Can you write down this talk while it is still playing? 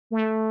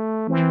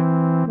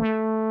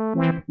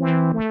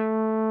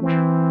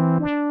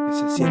Que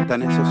se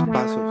sientan esos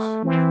pasos,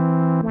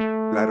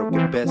 claro que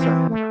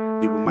pesa.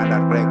 Tribu Mala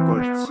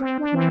Records,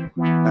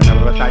 la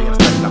nueva batalla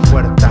está en la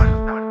puerta.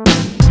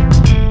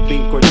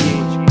 Binko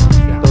Yi,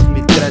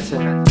 2013,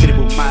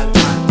 Tribu Mala.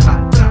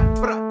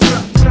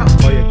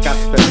 Oye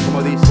KSPR,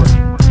 como dice,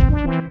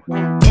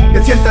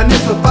 que sientan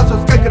esos pasos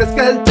que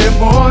crezca el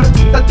temor,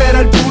 te altera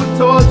el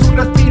pulso, su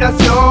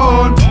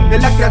respiración.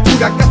 Es la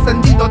criatura que ha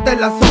ascendido de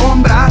las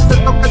sombras,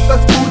 el toque tú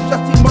escuchas,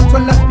 Simón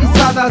son las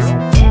pisadas.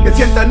 Que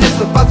sientan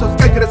esos pasos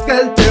que crezca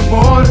el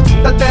temor,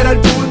 te altera el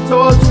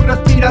pulso, su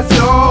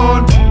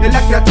respiración. Es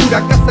la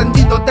criatura que ha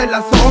ascendido de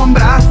las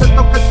sombras, el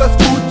toque tú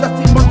escuchas,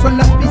 Simón son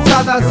las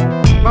pisadas.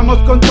 Vamos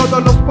con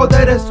todos los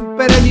poderes,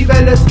 supere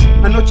niveles,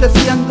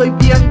 anocheciendo y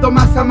viendo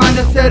más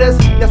amaneceres.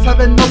 Ya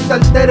saben, no se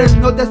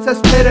alteren, no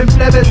desesperen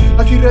plebes,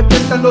 así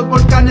revientan los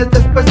volcanes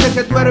después de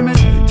que duermen.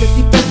 Que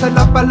si pesa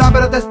la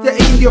palabra de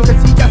este indio, que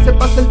si ya se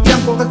pasa el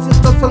tiempo, que si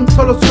estos son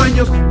solo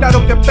sueños,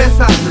 claro que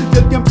pesa. Y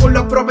el tiempo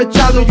lo he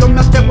aprovechado, yo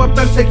me atrevo a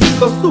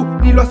perseguirlos, tú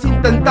ni lo has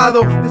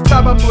intentado.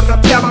 Estábamos,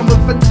 rapeábamos,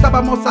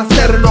 pensábamos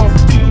hacerlo.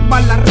 Tribu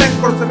Mala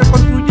Records,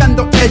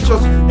 reconstruyendo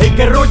hechos. Ey,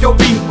 qué rollo,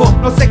 Binko.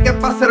 No sé qué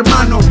pasa,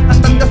 hermano,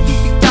 andan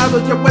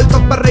desubicados y he vuelto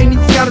para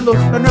reiniciarlos.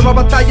 La nueva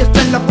batalla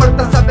está en la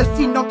puerta, se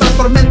avecina otra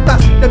tormenta.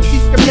 De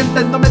MCs que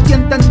mienten, no me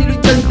tienten ni lo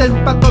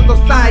intenten. Pa' todos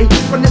hay,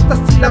 con estas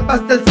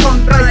sílabas del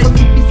sunrise. Son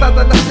mis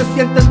pisadas las que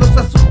sienten, no se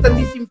asusten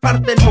ni se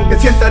infarten. Que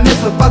sientan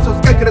esos pasos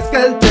que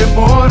crezca el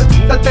temor,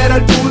 se altera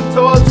el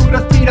pulso, su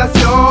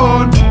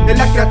respiración. Es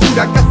la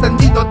criatura que ha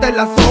ascendido de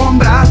las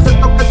sombras, el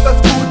toque tú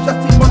escuchas,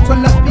 Simón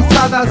son las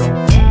pisadas.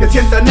 Que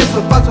sientan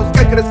esos pasos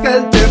que crezca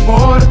el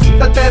temor,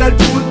 se altera el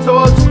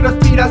pulso, su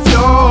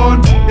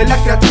respiración. Es la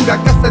criatura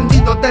que ha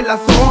ascendido de las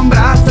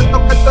sombras, el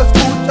toque tú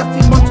escuchas,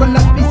 Simón son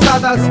las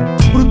pisadas.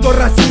 Brutos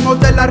racimos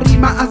de la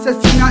rima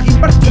asesina,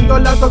 impartiendo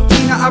la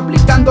doctrina,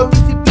 aplicando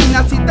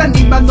disciplina. Si te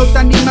animas, no te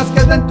animas,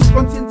 queda en tu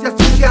conciencia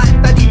sucia.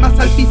 En tarimas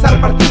al pisar,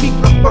 partir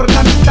micros por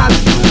la mitad.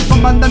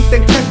 Comandante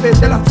en jefe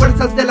de las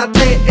fuerzas de la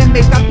TM,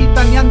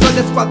 capitaneando el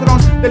escuadrón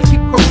del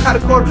hip hop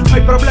hardcore. No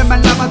hay problema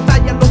en la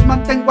batalla, los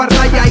mantengo a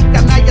raya. Y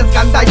canallas,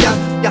 gandallas,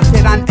 ya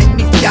serán en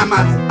mis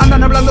llamas.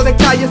 Andan hablando de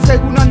calles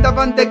según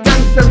andaban de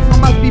gangsters.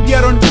 Nomás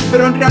vivieron,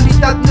 pero en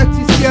realidad no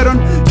existieron.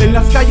 En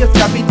las calles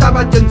que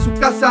habitaban y en su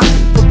casa,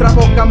 otra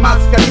boca más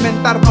que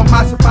alimentar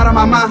nomás para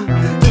mamá.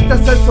 Este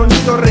es el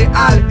sonido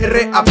real,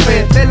 RAP,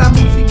 de la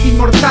música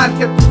inmortal.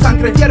 Que tu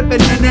sangre hierve,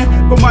 nene,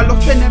 como a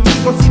los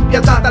enemigos sin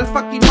piedad. Al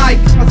fucking mic,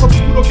 más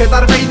oscuro que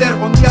Darth Vader,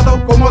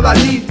 ondeado como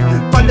Dalí.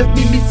 ¿Cuál es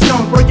mi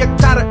misión?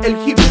 Proyectar el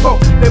hip hop.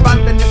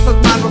 Levanten esas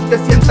manos, que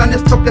sientan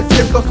esto que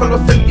siento. Son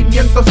los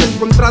sentimientos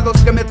encontrados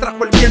que me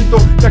trajo el viento.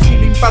 Que aquí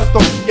lo imparto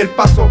y el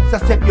paso se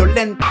hace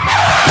violento.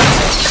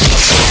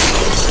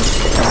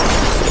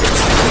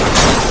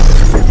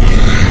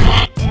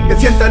 Que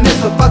sientan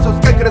esos pasos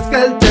que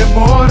crezca el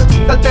temor,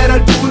 se altera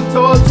el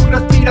pulso, su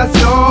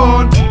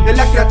respiración. Es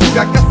la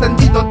criatura que ha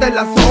ascendido de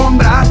las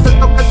sombras, el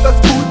toque tú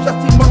escuchas,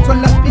 Simón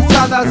son las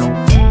pisadas.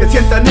 Que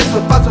sientan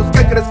esos pasos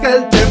que crezca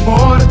el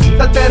temor,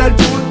 se altera el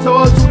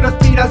pulso, su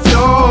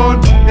respiración.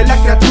 Es la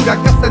criatura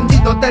que ha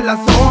ascendido de las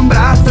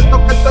sombras, el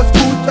toque tú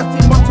escuchas,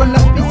 Simón son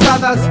las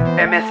pisadas.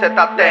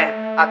 MZT,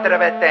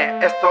 atrévete,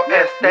 esto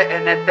es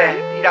DNT.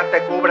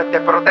 Tírate, cúbrete,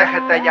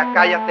 protégete, ya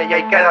cállate y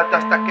ahí quédate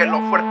hasta que lo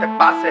fuerte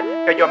pase,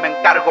 que yo me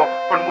encargo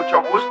con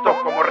mucho gusto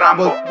como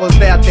Rambo. Vos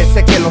véate,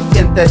 sé que lo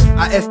sientes,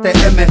 a este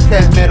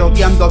MC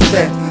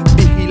merodeándote,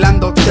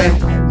 vigilándote.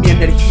 Mi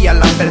energía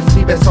la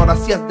percibes, ahora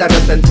sí es de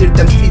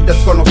arrepentirte. MCs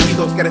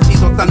desconocidos,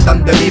 crecidos,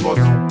 andan de vivos,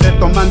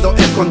 retomando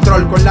el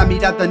control con la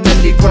mirada en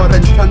el licor,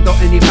 pensando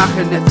en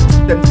imágenes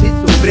de MCs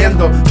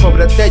sufriendo.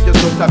 Pobres de ellos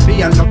no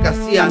sabían lo que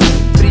hacían,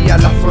 fría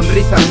la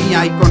sonrisa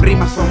mía y con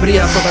rimas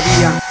sombrías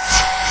todavía.